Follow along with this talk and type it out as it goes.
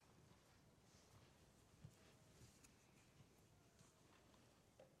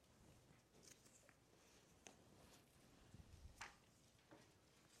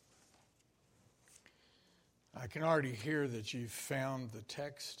I can already hear that you've found the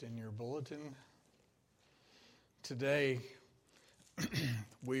text in your bulletin. Today,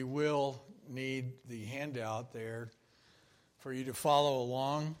 we will need the handout there for you to follow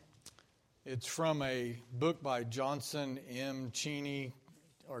along. It's from a book by Johnson M. Cheney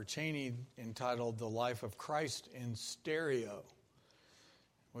entitled The Life of Christ in Stereo,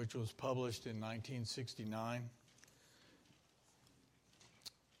 which was published in 1969.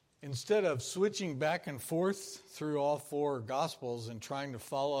 Instead of switching back and forth through all four Gospels and trying to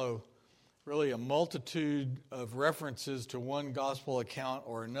follow really a multitude of references to one Gospel account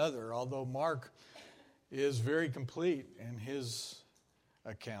or another, although Mark is very complete in his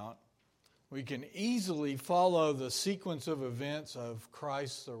account, we can easily follow the sequence of events of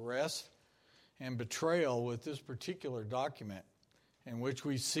Christ's arrest and betrayal with this particular document, in which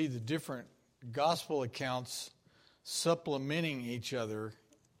we see the different Gospel accounts supplementing each other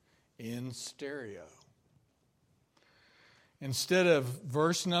in stereo. Instead of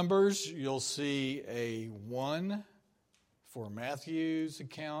verse numbers, you'll see a 1 for Matthew's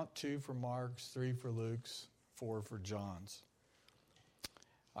account, 2 for Mark's, 3 for Luke's, 4 for John's.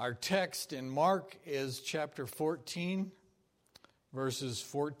 Our text in Mark is chapter 14, verses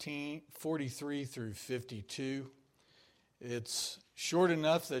 43 through 52. It's short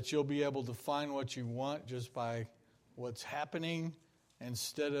enough that you'll be able to find what you want just by what's happening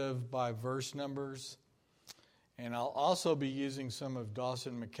instead of by verse numbers. And I'll also be using some of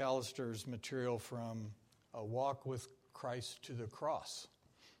Dawson McAllister's material from A Walk with Christ to the Cross.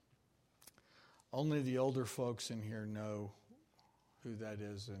 Only the older folks in here know who that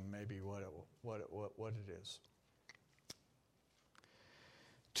is and maybe what it is.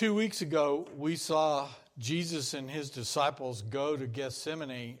 2 weeks ago, we saw Jesus and his disciples go to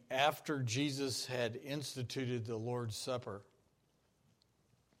Gethsemane after Jesus had instituted the Lord's Supper.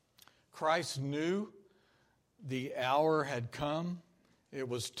 Christ knew the hour had come. It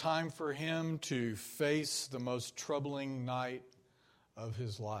was time for him to face the most troubling night of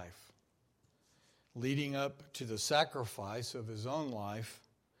his life, leading up to the sacrifice of his own life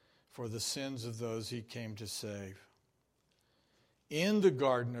for the sins of those he came to save. In the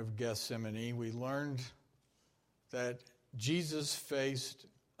Garden of Gethsemane, we learned that Jesus faced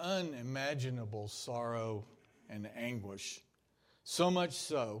unimaginable sorrow and anguish, so much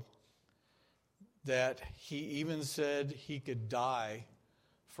so that he even said he could die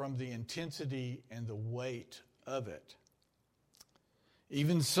from the intensity and the weight of it.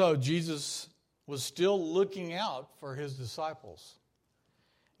 Even so, Jesus was still looking out for his disciples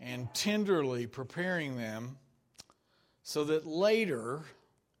and tenderly preparing them so that later,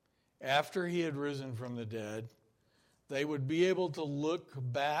 after he had risen from the dead, they would be able to look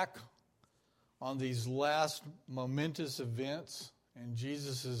back on these last momentous events in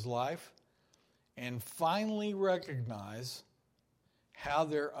Jesus' life and finally recognize how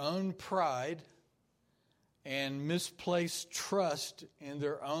their own pride and misplaced trust in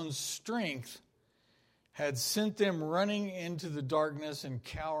their own strength had sent them running into the darkness and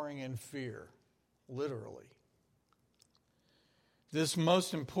cowering in fear, literally. This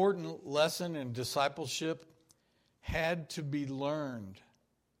most important lesson in discipleship had to be learned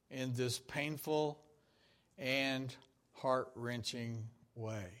in this painful and heart-wrenching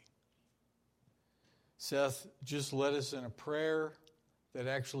way. Seth just led us in a prayer that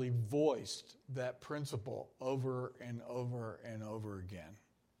actually voiced that principle over and over and over again.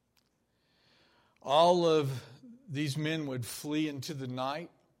 All of these men would flee into the night,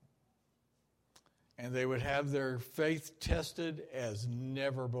 and they would have their faith tested as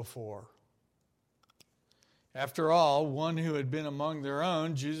never before. After all, one who had been among their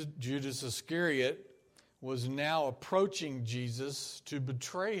own, Judas Iscariot, was now approaching Jesus to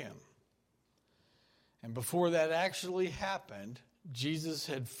betray him. And before that actually happened, Jesus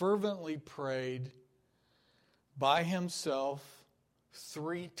had fervently prayed by himself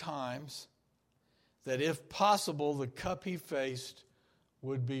 3 times that if possible, the cup he faced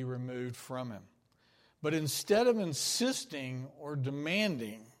would be removed from him. But instead of insisting or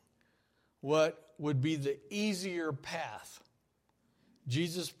demanding what would be the easier path,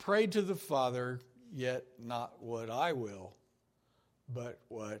 Jesus prayed to the Father, "Yet not what I will, but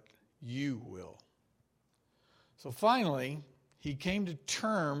what you will." So finally, he came to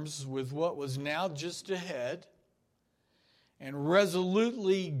terms with what was now just ahead and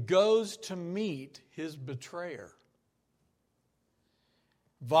resolutely goes to meet his betrayer,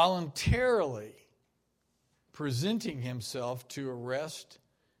 voluntarily presenting himself to arrest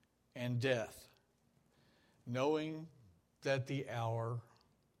and death, knowing that the hour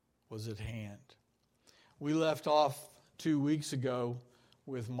was at hand. We left off 2 weeks ago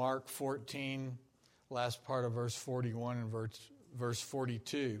with Mark 14, last part of verse 41 and verse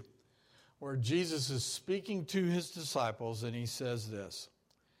 42, where Jesus is speaking to his disciples and he says this,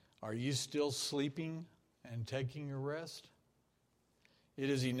 "Are you still sleeping and taking your rest? It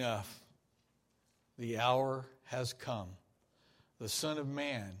is enough. The hour has come. The Son of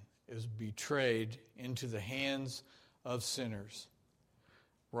Man is betrayed into the hands of sinners.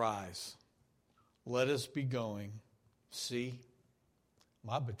 Rise, let us be going. See,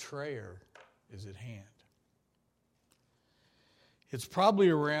 my betrayer is at hand." It's probably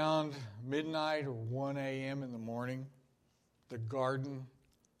around midnight or 1 a.m. in the morning. The garden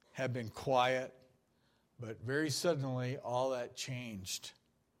had been quiet, but very suddenly all that changed.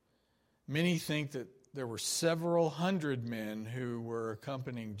 Many think that there were several hundred men who were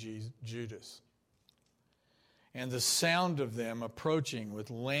accompanying Judas. And the sound of them approaching with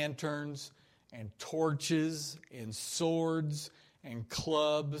lanterns and torches and swords and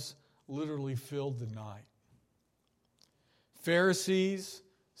clubs literally filled the night. Pharisees,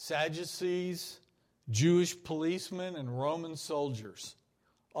 Sadducees, Jewish policemen, and Roman soldiers,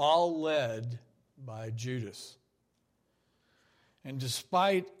 all led by Judas. And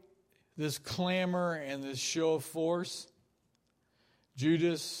despite this clamor and this show of force,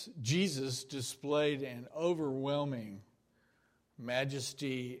 Jesus displayed an overwhelming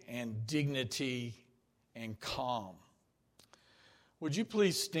majesty and dignity and calm. Would you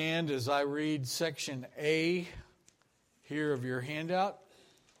please stand as I read section A here of your handout?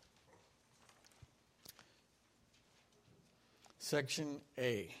 Section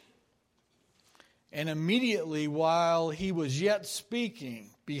A. "And immediately while he was yet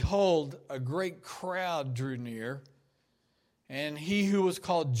speaking, behold, a great crowd drew near, and he who was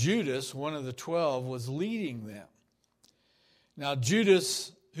called Judas, one of the 12, was leading them. Now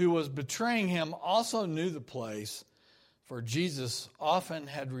Judas, who was betraying him, also knew the place, for Jesus often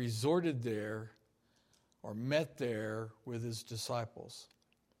had resorted there or met there with his disciples.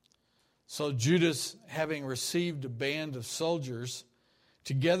 So Judas, having received a band of soldiers,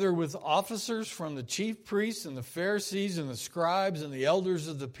 together with officers from the chief priests and the Pharisees and the scribes and the elders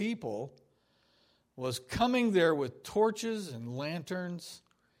of the people, was coming there with torches and lanterns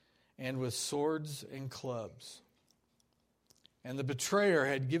and with swords and clubs. And the betrayer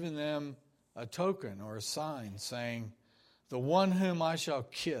had given them a token or a sign, saying, 'The one whom I shall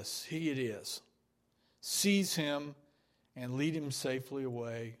kiss, he it is. Seize him and lead him safely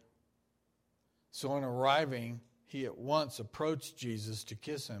away.' So on arriving, he at once approached Jesus to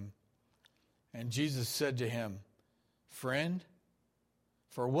kiss him. And Jesus said to him, 'Friend,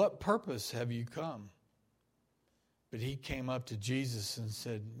 for what purpose have you come?' But he came up to Jesus and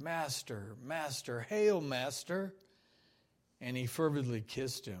said, 'Master, Master, hail, Master.' And he fervently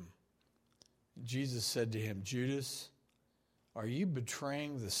kissed him. Jesus said to him, 'Judas, are you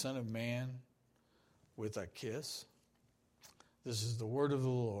betraying the Son of Man with a kiss?' This is the word of the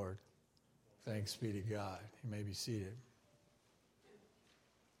Lord. Thanks be to God." You may be seated.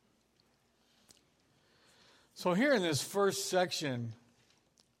 So here in this first section,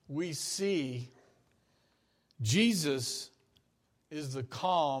 we see Jesus is the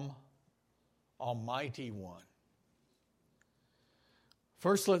calm, almighty one.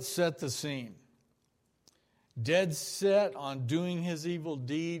 First, let's set the scene. Dead set on doing his evil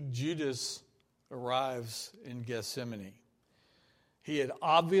deed, Judas arrives in Gethsemane. He had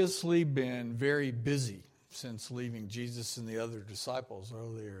obviously been very busy since leaving Jesus and the other disciples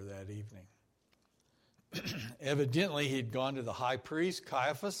earlier that evening. Evidently, he'd gone to the high priest,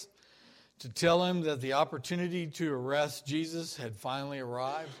 Caiaphas, to tell him that the opportunity to arrest Jesus had finally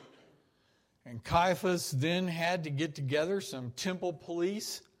arrived. And Caiaphas then had to get together some temple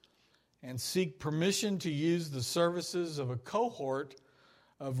police and seek permission to use the services of a cohort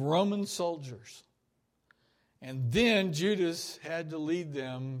of Roman soldiers. And then Judas had to lead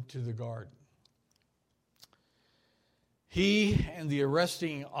them to the garden. He and the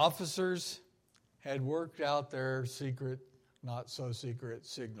arresting officers had worked out their secret, not so secret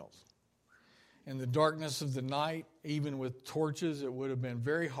signals. In the darkness of the night, even with torches, it would have been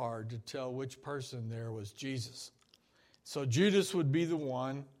very hard to tell which person there was Jesus. So Judas would be the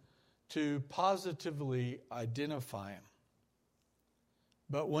one to positively identify him.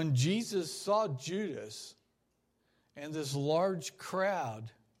 But when Jesus saw Judas and this large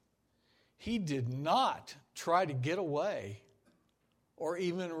crowd, he did not try to get away or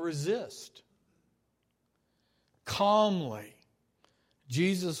even resist. Calmly,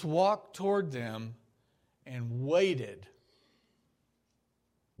 Jesus walked toward them and waited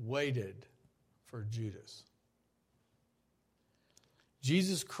for Judas.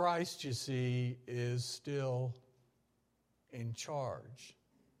 Jesus Christ, you see, is still in charge.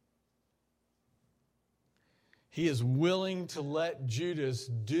 He is willing to let Judas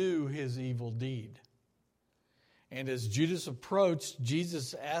do his evil deed. And as Judas approached,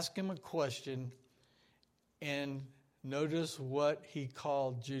 Jesus asked him a question, and notice what he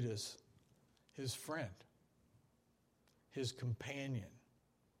called Judas: his friend, his companion.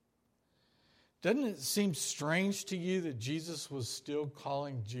 Doesn't it seem strange to you that Jesus was still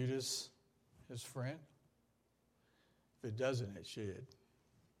calling Judas his friend? If it doesn't, it should.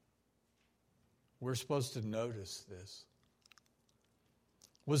 We're supposed to notice this.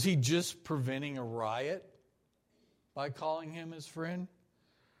 Was he just preventing a riot by calling him his friend?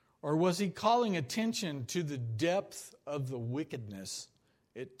 Or was he calling attention to the depth of the wickedness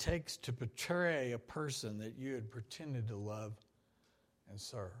it takes to betray a person that you had pretended to love and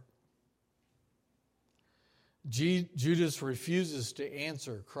serve? Judas refuses to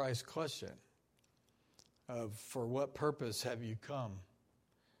answer Christ's question of, "For what purpose have you come?"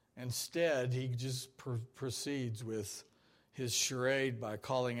 Instead, he just proceeds with his charade by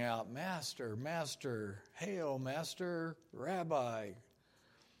calling out, "Master, Master, hail, Master, Rabbi."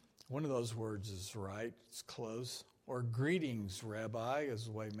 One of those words is right, it's close. Or "Greetings, Rabbi," is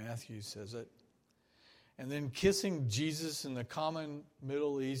the way Matthew says it. And then kissing Jesus in the common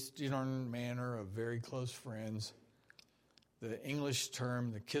Middle Eastern manner of very close friends. The English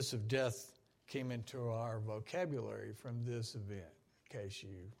term, the kiss of death, came into our vocabulary from this event, in case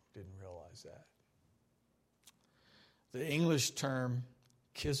you didn't realize that. The English term,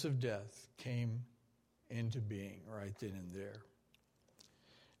 kiss of death, came into being right then and there.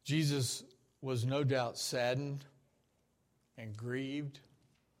 Jesus was no doubt saddened and grieved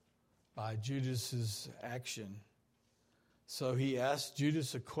by Judas's action. So he asked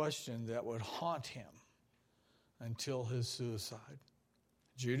Judas a question that would haunt him until his suicide.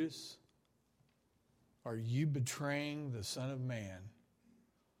 "Judas, are you betraying the Son of Man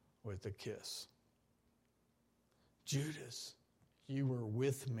with a kiss?" Judas, you were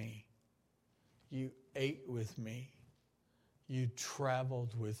with me. You ate with me. You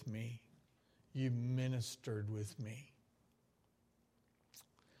traveled with me. You ministered with me.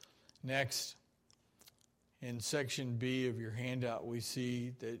 Next, in section B of your handout, we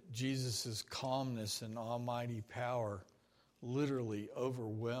see that Jesus' calmness and almighty power literally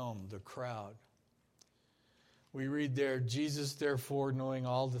overwhelmed the crowd. We read there, "Jesus, therefore, knowing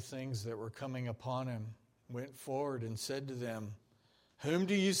all the things that were coming upon him, went forward and said to them, 'Whom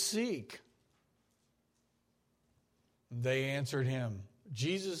do you seek?' They answered him,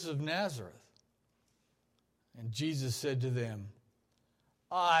 'Jesus of Nazareth.' And Jesus said to them,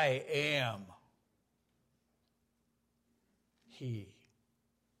 'I am he.'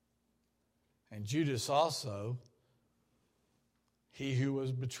 And Judas also, he who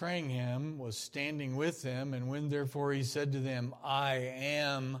was betraying him, was standing with them. And when therefore he said to them, 'I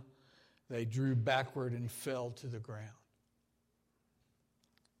am,' they drew backward and fell to the ground.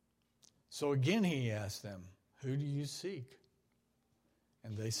 So again he asked them, 'Who do you seek?'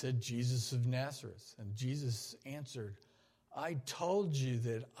 And they said, 'Jesus of Nazareth.' And Jesus answered, 'I told you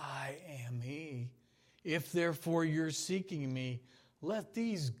that I am he. If therefore you're seeking me, let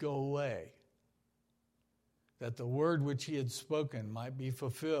these go away.' That the word which he had spoken might be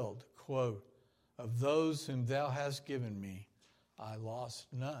fulfilled, quote, 'Of those whom thou hast given me, I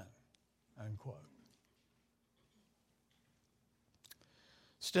lost none,' unquote.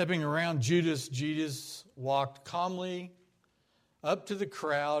 Stepping around Judas, Jesus walked calmly up to the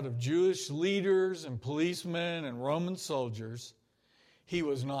crowd of Jewish leaders and policemen and Roman soldiers. He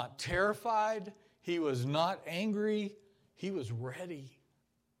was not terrified. He was not angry. He was ready.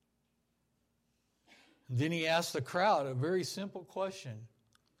 And then he asked the crowd a very simple question: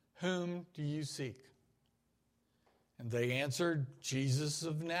 "Whom do you seek?" And they answered, "Jesus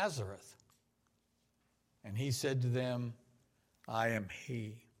of Nazareth." And he said to them, "I am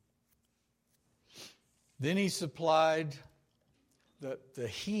he." Then he supplied the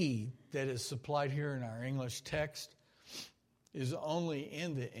he that is supplied here in our English text is only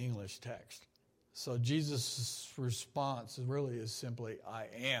in the English text. So Jesus' response really is simply, "I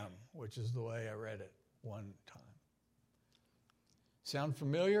am," which is the way I read it one time. Sound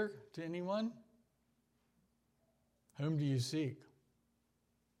familiar to anyone? Whom do you seek?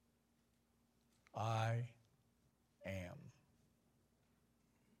 I am.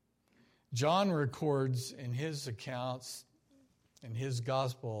 John records in his accounts, in his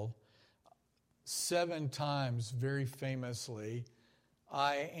gospel, 7 times very famously,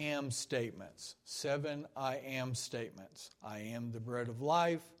 I am statements. 7 I am statements. I am the bread of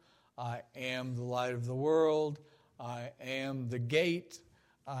life. I am the light of the world. I am the gate.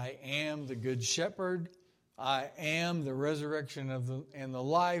 I am the good shepherd. I am the resurrection and the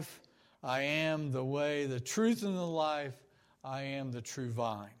life. I am the way, the truth, and the life. I am the true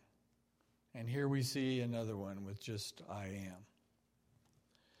vine. And here we see another one with just I am.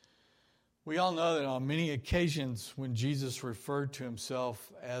 We all know that on many occasions when Jesus referred to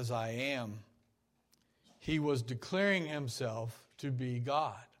himself as I am, he was declaring himself to be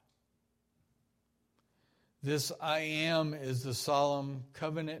God. This I am is the solemn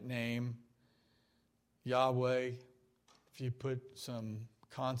covenant name, Yahweh. If you put some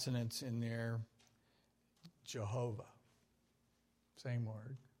consonants in there, Jehovah. Same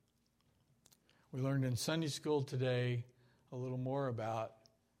word. We learned in Sunday school today a little more about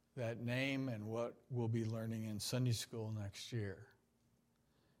that name and what we'll be learning in Sunday school next year.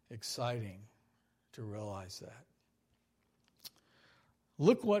 Exciting to realize that.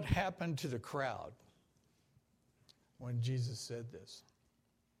 Look what happened to the crowd when Jesus said this.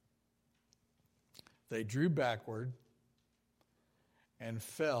 They drew backward and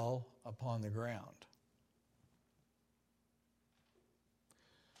fell upon the ground.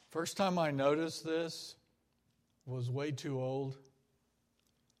 First time I noticed this was way too old.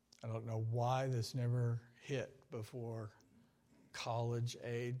 I don't know why this never hit before college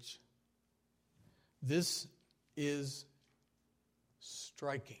age. This is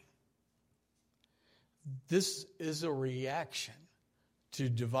striking. This is a reaction to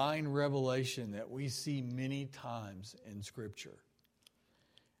divine revelation that we see many times in Scripture.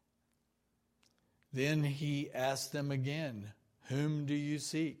 Then he asked them again, "Whom do you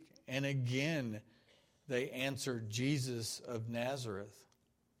seek?" And again they answered, "Jesus of Nazareth."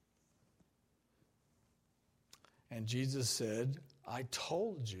 And Jesus said, "I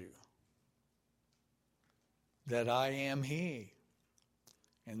told you that I am he."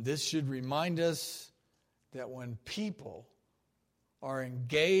 And this should remind us that when people are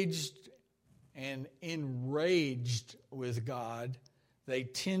engaged and enraged with God, they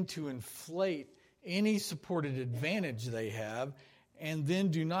tend to inflate any supported advantage they have and then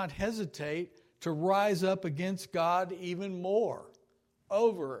do not hesitate to rise up against God even more,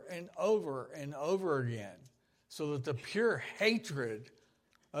 over and over and over again, so that the pure hatred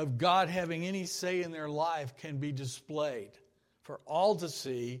of God having any say in their life can be displayed for all to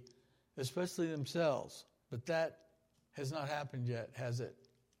see, especially themselves. But that has not happened yet, has it?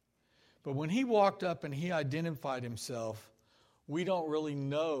 But when he walked up and he identified himself, we don't really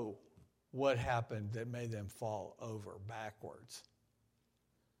know what happened that made them fall over backwards.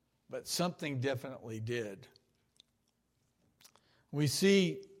 But something definitely did. We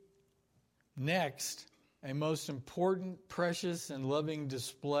see next a most important, precious, and loving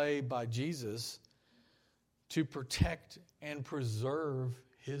display by Jesus to protect and preserve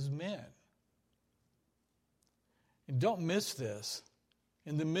his men. And don't miss this.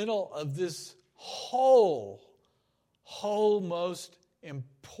 In the middle of this whole most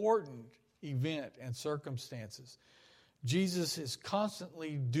important event and circumstances, Jesus is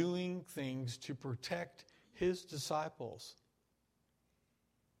constantly doing things to protect his disciples.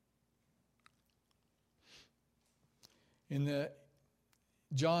 In the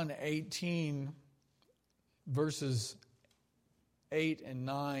John 18, verses 8 and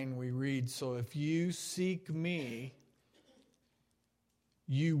 9, we read, "So if you seek me,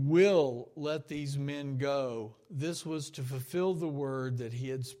 you will let these men go." This was to fulfill the word that he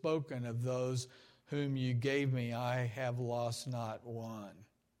had spoken of those whom you gave me. I have lost not one.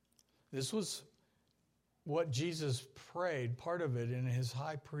 This was what Jesus prayed, part of it in his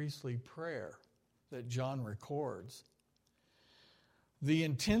high priestly prayer that John records. The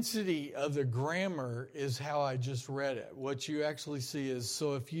intensity of the grammar is how I just read it. What you actually see is,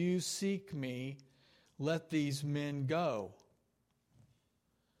 "So if you seek me, let these men go."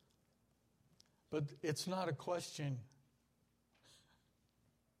 But it's not a question.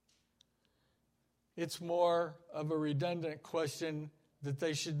 It's more of a redundant question that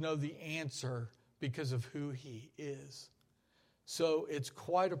they should know the answer because of who he is. So it's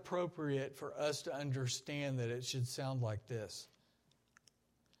quite appropriate for us to understand that it should sound like this.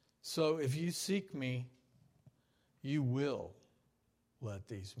 "So if you seek me, you will let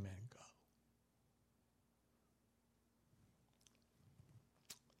these men go."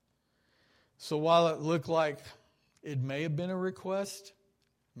 So while it looked like it may have been a request,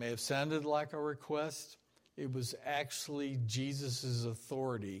 may have sounded like a request, it was actually Jesus'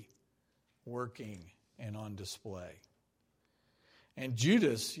 authority working and on display. And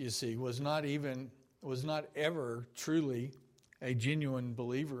Judas, you see, was not ever truly a genuine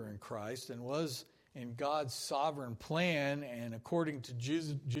believer in Christ, and was in God's sovereign plan and according to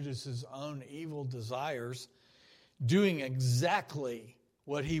Judas' own evil desires, doing exactly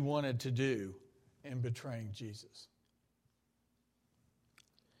what he wanted to do in betraying Jesus.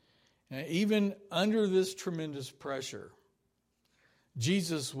 Now, even under this tremendous pressure,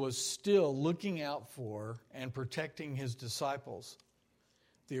 Jesus was still looking out for and protecting his disciples.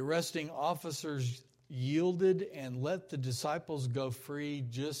 The arresting officers yielded and let the disciples go free.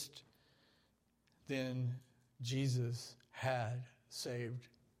 Just then, Jesus had saved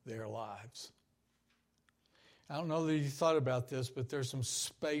their lives. I don't know that you thought about this, but there's some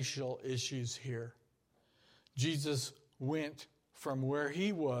spatial issues here. Jesus went from where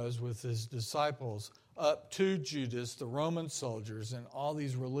he was with his disciples up to Judas, the Roman soldiers, and all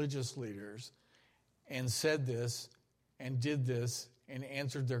these religious leaders, and said this and did this and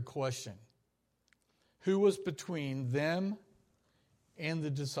answered their question. Who was between them and the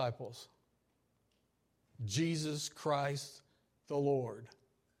disciples? Jesus Christ the Lord.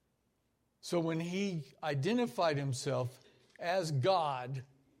 So when he identified himself as God,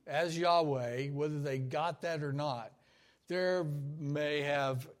 as Yahweh, whether they got that or not, there may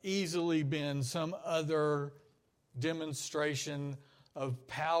have easily been some other demonstration of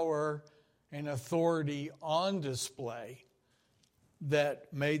power and authority on display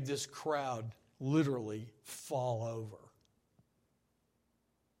that made this crowd literally fall over.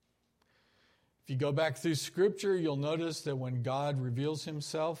 If you go back through Scripture, you'll notice that when God reveals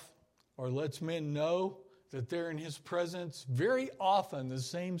himself or lets men know that they're in his presence, very often the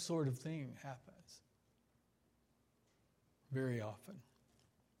same sort of thing happens. Very often.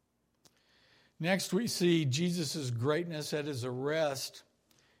 Next, we see Jesus' greatness at his arrest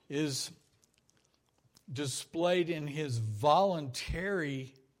is displayed in his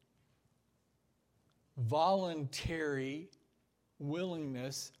voluntary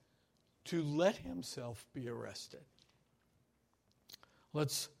willingness to let himself be arrested.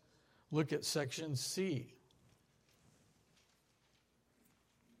 Let's look at section C.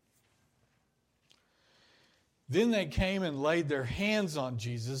 Then they came and laid their hands on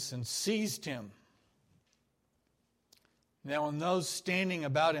Jesus and seized him. Now when those standing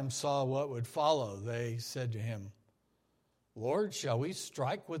about him saw what would follow, they said to him, Lord, shall we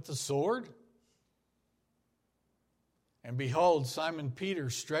strike with the sword? And behold, Simon Peter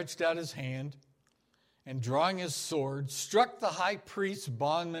stretched out his hand and drawing his sword, struck the high priest's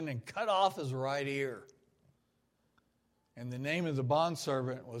bondman and cut off his right ear. And the name of the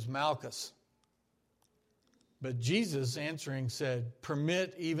bondservant was Malchus. But Jesus answering said,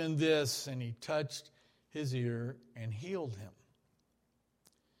 permit even this, and he touched his ear and healed him.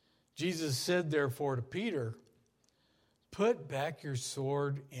 Jesus said therefore to Peter, put back your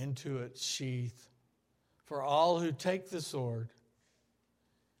sword into its sheath, for all who take the sword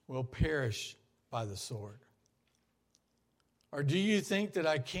will perish by the sword. Or do you think that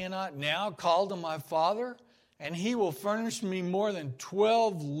I cannot now call to my Father, and he will furnish me more than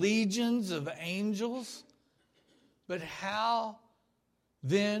 12 legions of angels? But how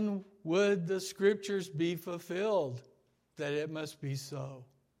then would the Scriptures be fulfilled that it must be so?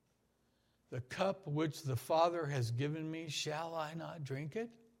 The cup which the Father has given me, shall I not drink it?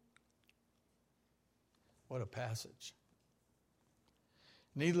 What a passage.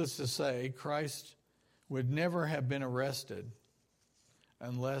 Needless to say, Christ would never have been arrested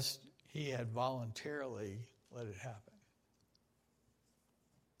unless he had voluntarily let it happen.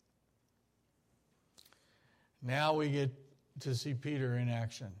 Now we get to see Peter in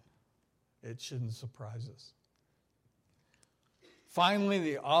action. It shouldn't surprise us. Finally,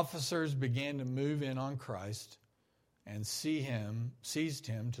 the officers began to move in on Christ and seized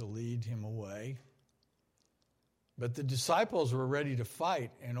him to lead him away. But the disciples were ready to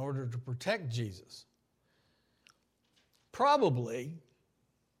fight in order to protect Jesus. Probably,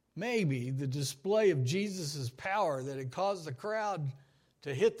 maybe, the display of Jesus' power that had caused the crowd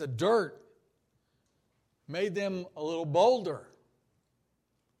to hit the dirt made them a little bolder.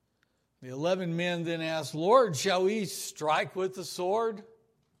 The 11 men then asked, Lord, shall we strike with the sword?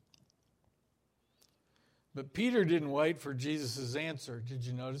 But Peter didn't wait for Jesus' answer. Did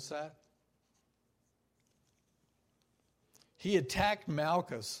you notice that? He attacked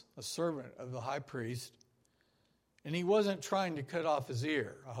Malchus, a servant of the high priest, and he wasn't trying to cut off his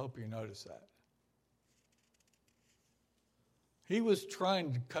ear. I hope you noticed that. He was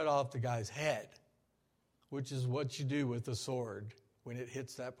trying to cut off the guy's head, which is what you do with a sword when it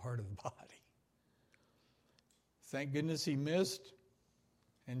hits that part of the body. Thank goodness he missed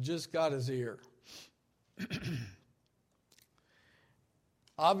and just got his ear.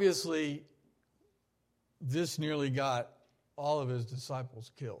 Obviously, this nearly got all of his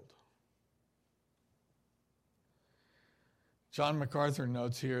disciples killed. John MacArthur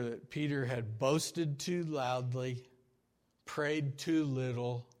notes here that Peter had boasted too loudly, prayed too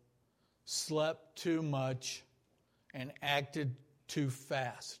little, slept too much, and acted too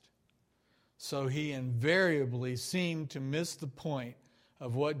fast. so he invariably seemed to miss the point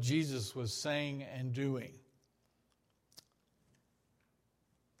of what Jesus was saying and doing.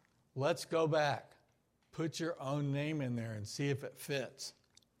 Let's go back. Put your own name in there and see if it fits.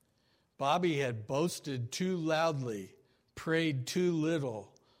 Bobby had boasted too loudly, prayed too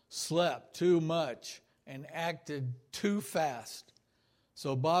little, slept too much, and acted too fast.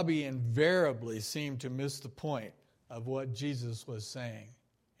 So Bobby invariably seemed to miss the point of what Jesus was saying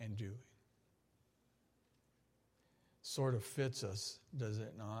and doing. Sort of fits us, does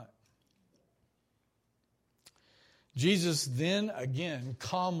it not? Jesus then again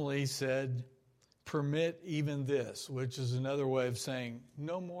calmly said, "Permit even this," which is another way of saying,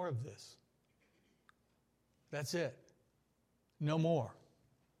 no more of this. That's it. No more.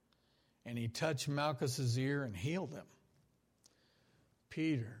 And he touched Malchus's ear and healed him.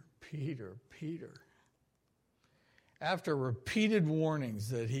 Peter, Peter, Peter. After repeated warnings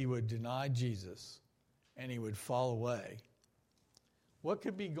that he would deny Jesus and he would fall away, what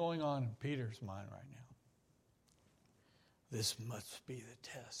could be going on in Peter's mind right now? This must be the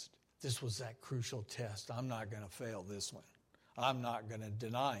test. This was that crucial test. I'm not going to fail this one. I'm not going to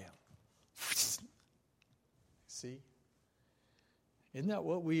deny him. See? Isn't that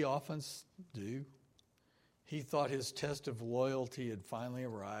what we often do? He thought his test of loyalty had finally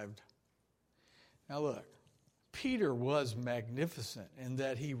arrived. Now look, Peter was magnificent in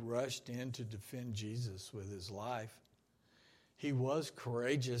that he rushed in to defend Jesus with his life. He was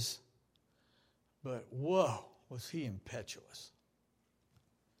courageous, but whoa, was he impetuous.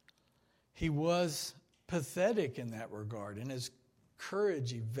 He was pathetic in that regard, and his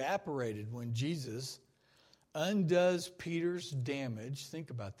courage evaporated when Jesus undoes Peter's damage. Think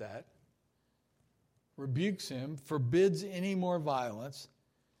about that. Rebukes him, forbids any more violence,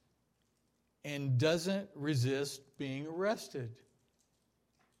 and doesn't resist being arrested.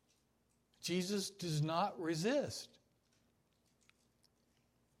 Jesus does not resist.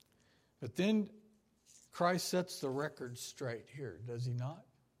 But then Christ sets the record straight here, does he not?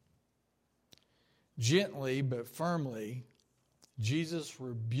 Gently but firmly, Jesus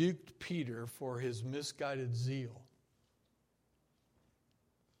rebuked Peter for his misguided zeal.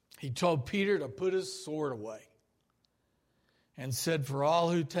 He told Peter to put his sword away and said, "For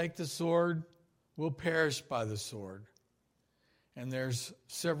all who take the sword will perish by the sword." And there's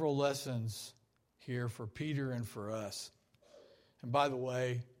several lessons here for Peter and for us. And by the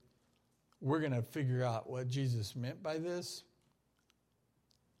way, we're going to figure out what Jesus meant by this.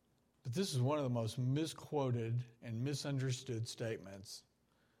 But this is one of the most misquoted and misunderstood statements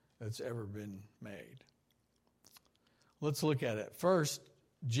that's ever been made. Let's look at it. First,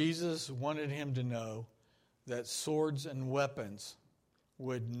 Jesus wanted him to know that swords and weapons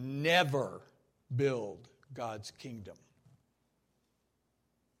would never build God's kingdom.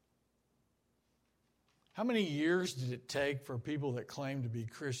 How many years did it take for people that claim to be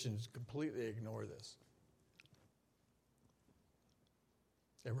Christians to completely ignore this?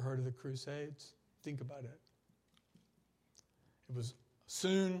 Ever heard of the Crusades? Think about it. It was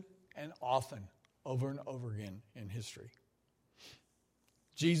soon and often, over and over again in history.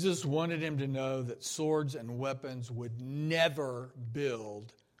 Jesus wanted him to know that swords and weapons would never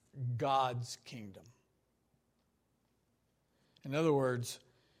build God's kingdom. In other words,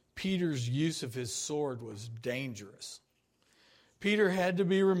 Peter's use of his sword was dangerous. Peter had to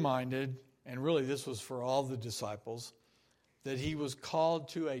be reminded, and really this was for all the disciples, that he was called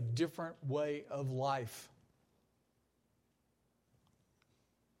to a different way of life.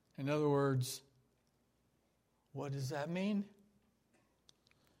 In other words, what does that mean?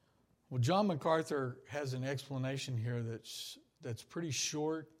 Well, John MacArthur has an explanation here that's pretty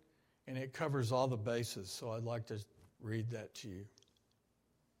short, and it covers all the bases, so I'd like to read that to you.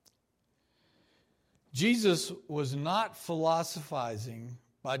 Jesus was not philosophizing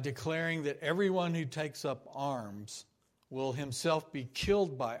by declaring that everyone who takes up arms will himself be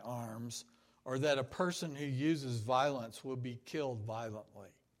killed by arms, or that a person who uses violence will be killed violently.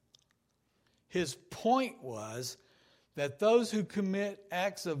 His point was that those who commit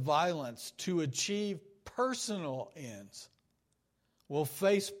acts of violence to achieve personal ends will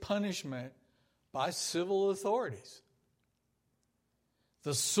face punishment by civil authorities.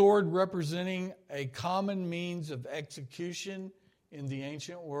 The sword representing a common means of execution in the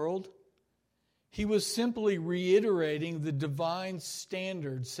ancient world, he was simply reiterating the divine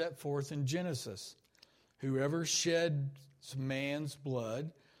standard set forth in Genesis. Whoever sheds man's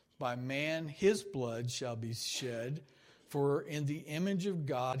blood, by man his blood shall be shed, for in the image of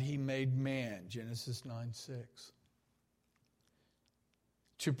God he made man. Genesis 9:6.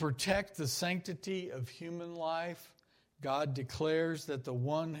 To protect the sanctity of human life, God declares that the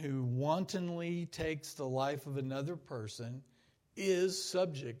one who wantonly takes the life of another person is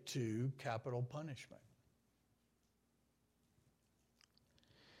subject to capital punishment.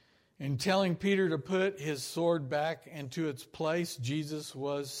 In telling Peter to put his sword back into its place, Jesus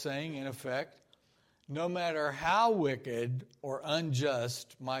was saying, in effect, no matter how wicked or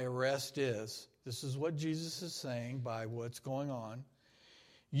unjust my arrest is, this is what Jesus is saying by what's going on,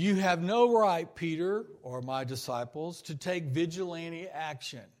 you have no right, Peter, or my disciples, to take vigilante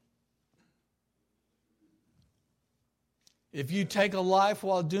action. If you take a life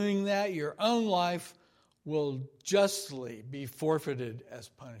while doing that, your own life will justly be forfeited as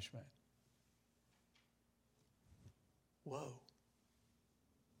punishment. Whoa.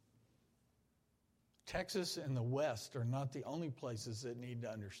 Texas and the West are not the only places that need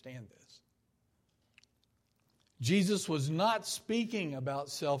to understand this. Jesus was not speaking about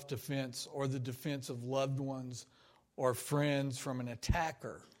self-defense or the defense of loved ones or friends from an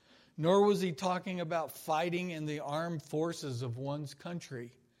attacker, nor was he talking about fighting in the armed forces of one's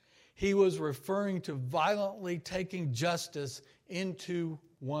country. He was referring to violently taking justice into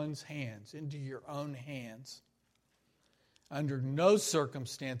one's hands, into your own hands. Under no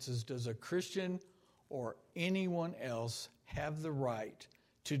circumstances does a Christian or anyone else have the right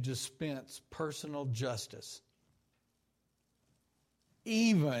to dispense personal justice,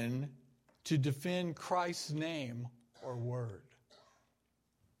 even to defend Christ's name or word.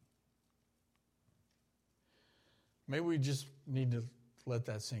 Maybe we just need to let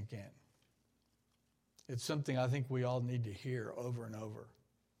that sink in. It's something I think we all need to hear over and over.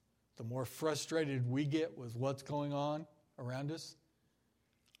 The more frustrated we get with what's going on around us,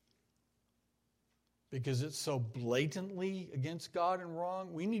 because it's so blatantly against God and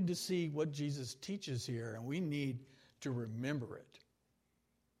wrong, we need to see what Jesus teaches here, and we need to remember it.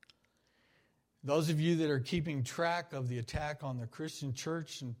 Those of you that are keeping track of the attack on the Christian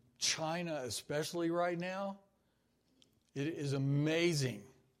church in China, especially right now, it is amazing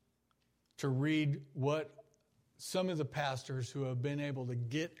to read what some of the pastors who have been able to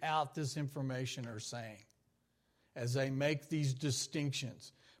get out this information are saying as they make these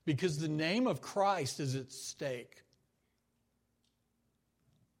distinctions, because the name of Christ is at stake.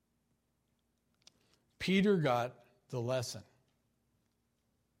 Peter got the lesson.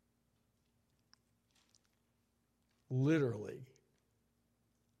 Literally.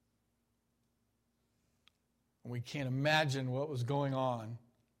 And we can't imagine what was going on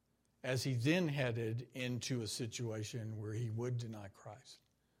as he then headed into a situation where he would deny Christ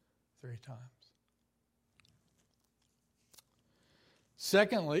 3 times.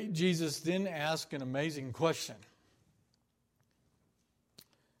 Secondly, Jesus then asked an amazing question.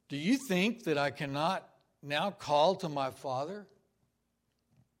 Do you think that I cannot now call to my Father,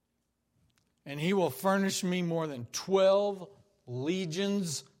 and he will furnish me more than 12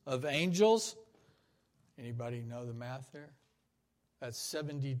 legions of angels? Anybody know the math there? That's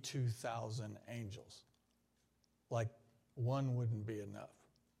 72,000 angels. Like one wouldn't be enough.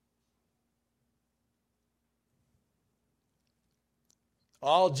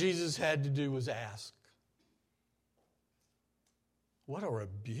 All Jesus had to do was ask. What a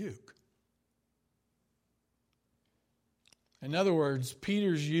rebuke. In other words,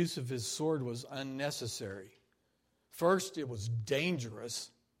 Peter's use of his sword was unnecessary. First, it was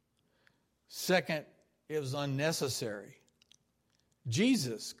dangerous. Second, it was unnecessary.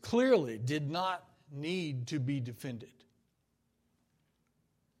 Jesus clearly did not need to be defended.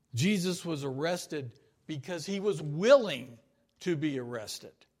 Jesus was arrested because he was willing to be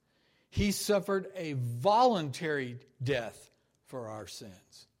arrested. He suffered a voluntary death for our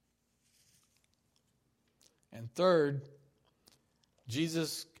sins. And third,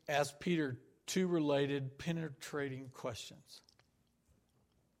 Jesus asked Peter 2 related, penetrating questions.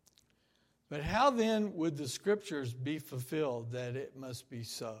 But how then would the Scriptures be fulfilled that it must be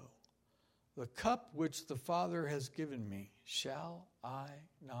so? The cup which the Father has given me, shall I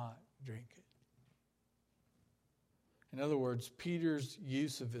not drink it? In other words, Peter's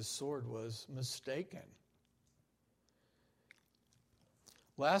use of his sword was mistaken.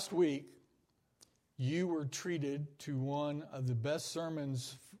 Last week, you were treated to one of the best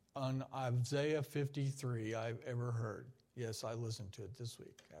sermons on Isaiah 53 I've ever heard. Yes, I listened to it this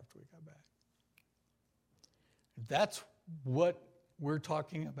week after we got back. That's what we're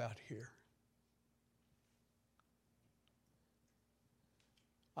talking about here.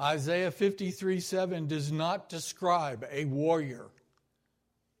 Isaiah 53:7 does not describe a warrior,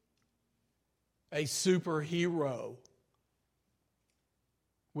 a superhero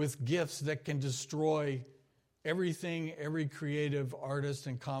with gifts that can destroy everything every creative artist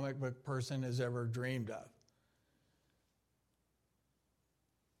and comic book person has ever dreamed of.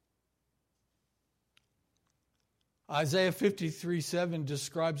 Isaiah 53:7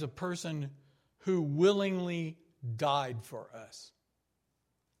 describes a person who willingly died for us.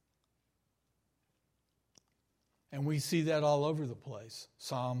 And we see that all over the place.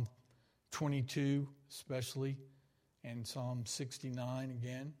 Psalm 22 especially, and Psalm 69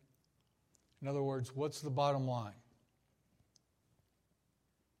 again. In other words, what's the bottom line?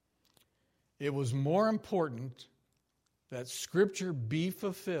 It was more important that Scripture be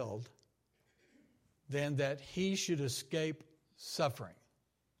fulfilled than that he should escape suffering.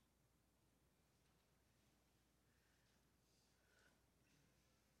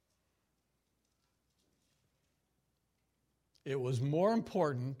 It was more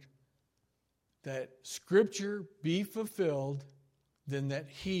important that Scripture be fulfilled than that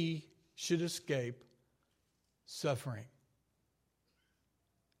he should escape suffering.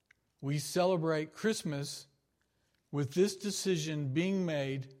 We celebrate Christmas with this decision being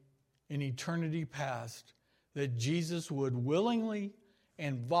made in eternity past, that Jesus would willingly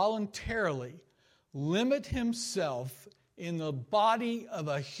and voluntarily limit himself in the body of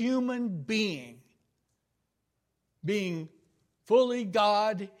a human being fully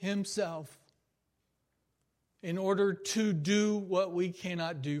God himself, in order to do what we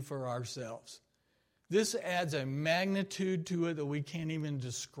cannot do for ourselves. This adds a magnitude to it that we can't even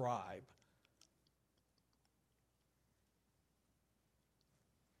describe.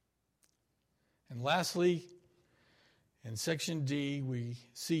 And lastly, in section D, we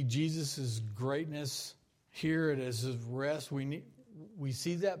see Jesus' greatness here at his rest. We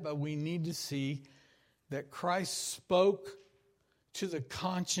see that, but we need to see that Christ spoke to the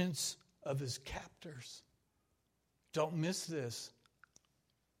conscience of his captors. Don't miss this.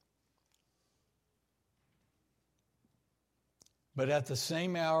 But at the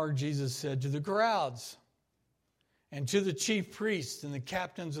same hour, Jesus said to the crowds and to the chief priests and the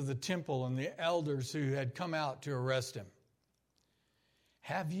captains of the temple and the elders who had come out to arrest him,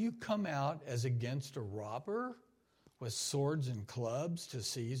 "Have you come out as against a robber with swords and clubs to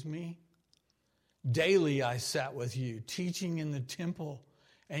seize me? Daily I sat with you, teaching in the temple,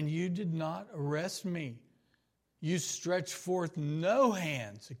 and you did not arrest me. You stretched forth no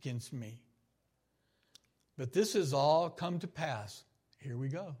hands against me. But this has all come to pass," here we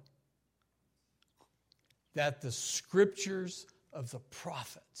go, "that the scriptures of the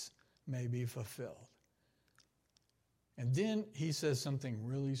prophets may be fulfilled." And then he says something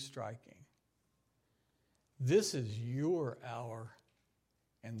really striking. This is your hour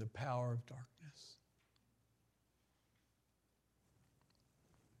and the power of darkness.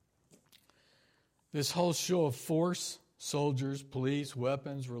 This whole show of force, soldiers, police,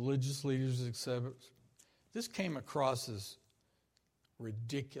 weapons, religious leaders, etc., this came across as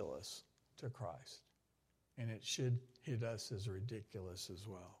ridiculous to Christ. And it should hit us as ridiculous as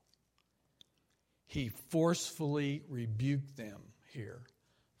well. He forcefully rebuked them here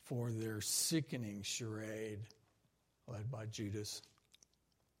for their sickening charade led by Judas.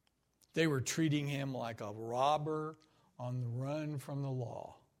 They were treating him like a robber on the run from the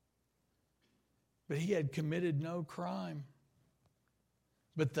law. But he had committed no crime.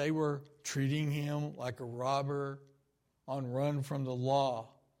 But they were treating him like a robber on run from the law,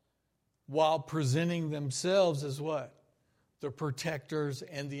 while presenting themselves as what? The protectors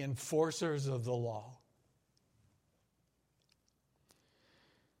and the enforcers of the law.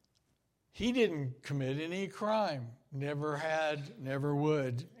 He didn't commit any crime. Never had, never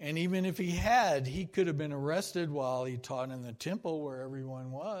would. And even if he had, he could have been arrested while he taught in the temple where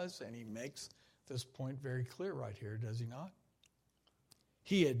everyone was. And he makes this point very clear right here, does he not?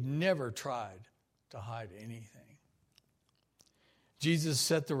 He had never tried to hide anything. Jesus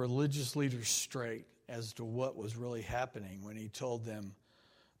set the religious leaders straight as to what was really happening when he told them,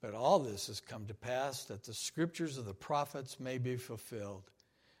 "But all this has come to pass, that the scriptures of the prophets may be fulfilled.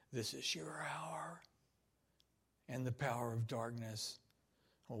 This is your hour and the power of darkness."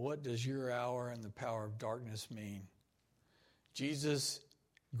 Well, what does your hour and the power of darkness mean? Jesus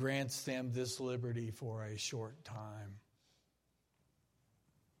grants them this liberty for a short time.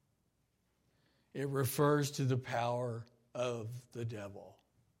 It refers to the power of the devil.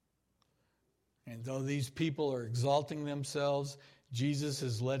 And though these people are exalting themselves, Jesus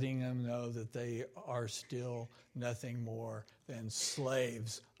is letting them know that they are still nothing more than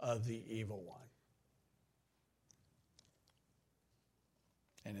slaves of the evil one.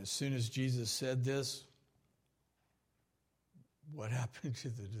 And as soon as Jesus said this, what happened to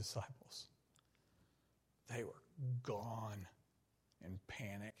the disciples? They were gone in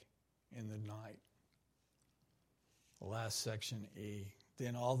panic in the night. The last section, E.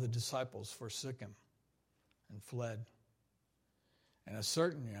 Then all the disciples forsook him and fled. And a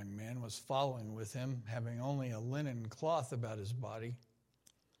certain young man was following with him, having only a linen cloth about his body.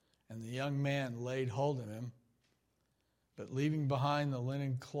 And the young man laid hold of him, but leaving behind the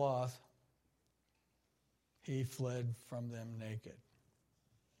linen cloth, he fled from them naked.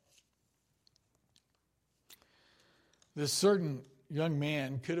 This certain young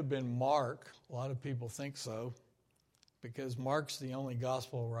man could have been Mark. A lot of people think so, because Mark's the only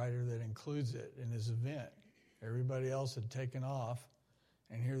gospel writer that includes it in his event. Everybody else had taken off,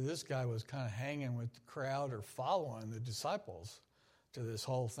 and here this guy was kind of hanging with the crowd or following the disciples to this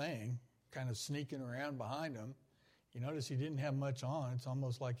whole thing, kind of sneaking around behind them. You notice he didn't have much on. It's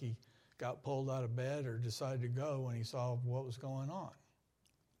almost like he got pulled out of bed or decided to go when he saw what was going on.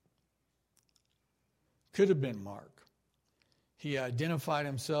 Could have been Mark. He identified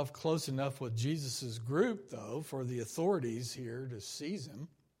himself close enough with Jesus' group, though, for the authorities here to seize him,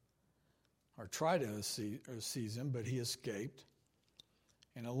 or try to seize him, but he escaped.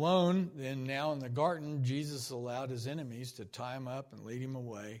 And alone, then now in the garden, Jesus allowed his enemies to tie him up and lead him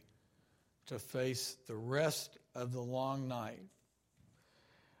away to face the rest of the long night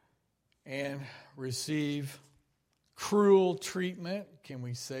and receive cruel treatment. Can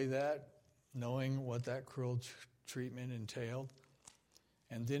we say that, knowing what that cruel treatment entailed?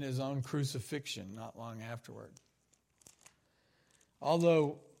 And then his own crucifixion not long afterward.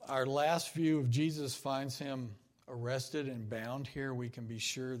 Although our last view of Jesus finds him arrested and bound here, we can be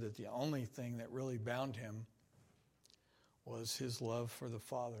sure that the only thing that really bound him was his love for the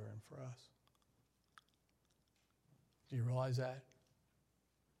Father and for us. Do you realize that?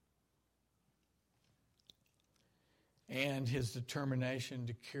 And his determination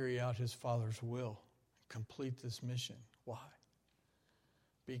to carry out his Father's will, complete this mission. Why?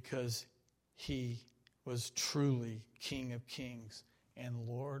 Because he was truly King of Kings and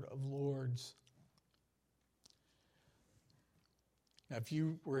Lord of Lords. Now, if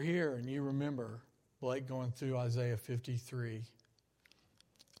you were here and you remember Blake going through Isaiah 53,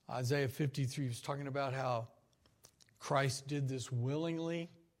 Isaiah 53 was talking about how Christ did this willingly.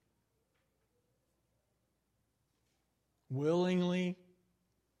 Willingly.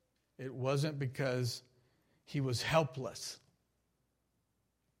 It wasn't because he was helpless.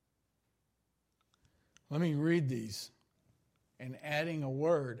 Let me read these, and adding a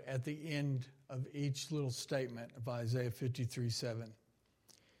word at the end of each little statement of Isaiah 53:7.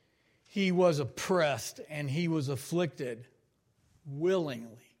 He was oppressed and he was afflicted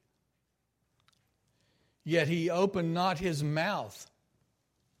willingly. Yet he opened not his mouth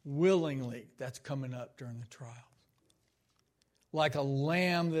willingly. That's coming up during the trials. Like a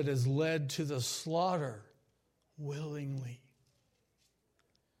lamb that is led to the slaughter willingly.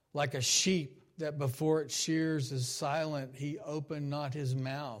 Like a sheep that before its shears is silent, he opened not his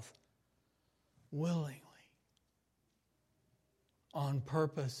mouth willingly. On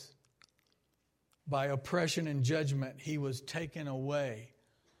purpose. By oppression and judgment, he was taken away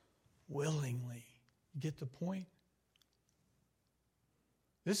willingly. Get the point?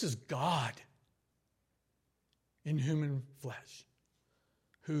 This is God in human flesh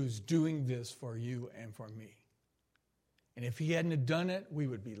who's doing this for you and for me. And if he hadn't have done it, we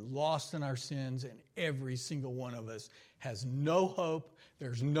would be lost in our sins, and every single one of us has no hope.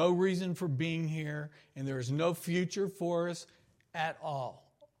 There's no reason for being here, and there is no future for us at all.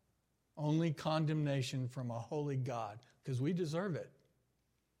 Only condemnation from a holy God, because we deserve it.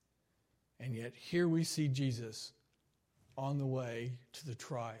 And yet here we see Jesus on the way to the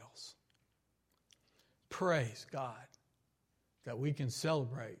trials. Praise God that we can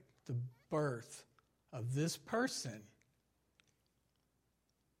celebrate the birth of this person,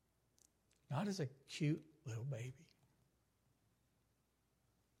 not as a cute little baby,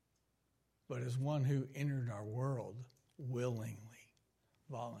 but as one who entered our world willingly,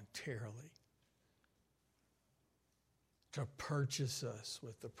 voluntarily, to purchase us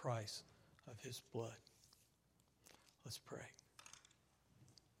with the price of his blood. Let's pray.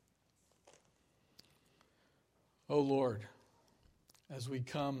 Oh Lord, as we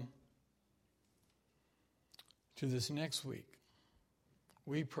come to this next week,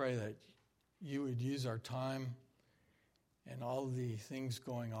 we pray that you would use our time and all of the things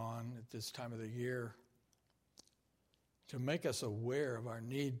going on at this time of the year to make us aware of our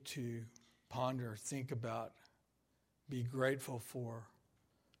need to ponder, think about, be grateful for,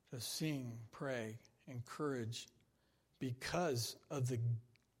 to sing, pray, encourage, because of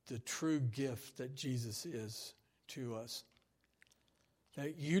the true gift that Jesus is to us,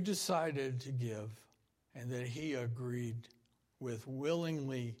 that you decided to give and that he agreed with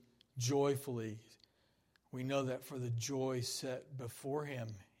willingly, joyfully. We know that for the joy set before him,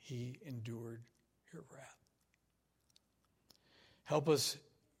 he endured your wrath. Help us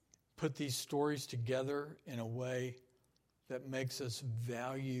put these stories together in a way that makes us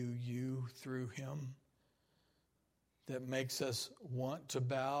value you through him, that makes us want to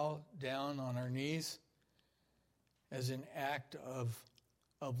bow down on our knees as an act of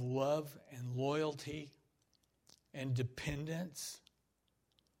love and loyalty and dependence.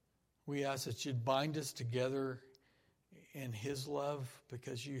 We ask that you'd bind us together in his love,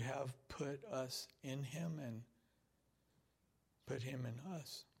 because you have put us in him and put him in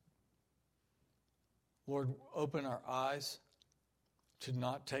us. Lord, open our eyes to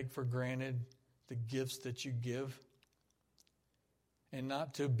not take for granted the gifts that you give, and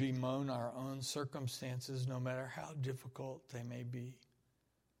not to bemoan our own circumstances, no matter how difficult they may be,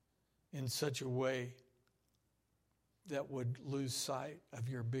 in such a way that would lose sight of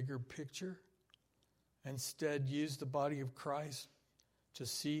your bigger picture. Instead, use the body of Christ to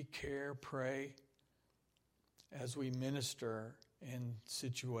see, care, pray as we minister in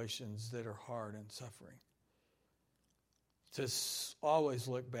situations that are hard and suffering. To always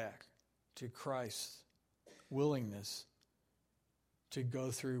look back to Christ's willingness to go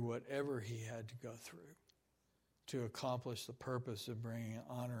through whatever he had to go through to accomplish the purpose of bringing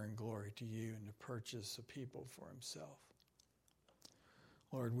honor and glory to you and to purchase a people for himself.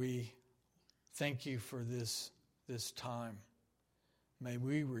 Lord, we thank you for this time. May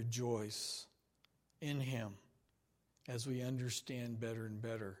we rejoice in him as we understand better and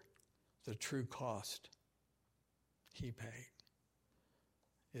better the true cost he paid.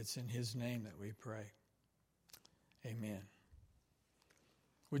 It's in his name that we pray. Amen.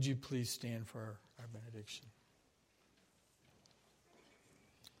 Would you please stand for our benediction?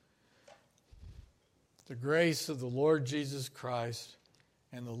 The grace of the Lord Jesus Christ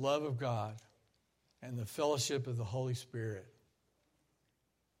and the love of God and the fellowship of the Holy Spirit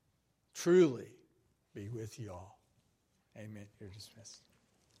truly be with you all. Amen. You're dismissed.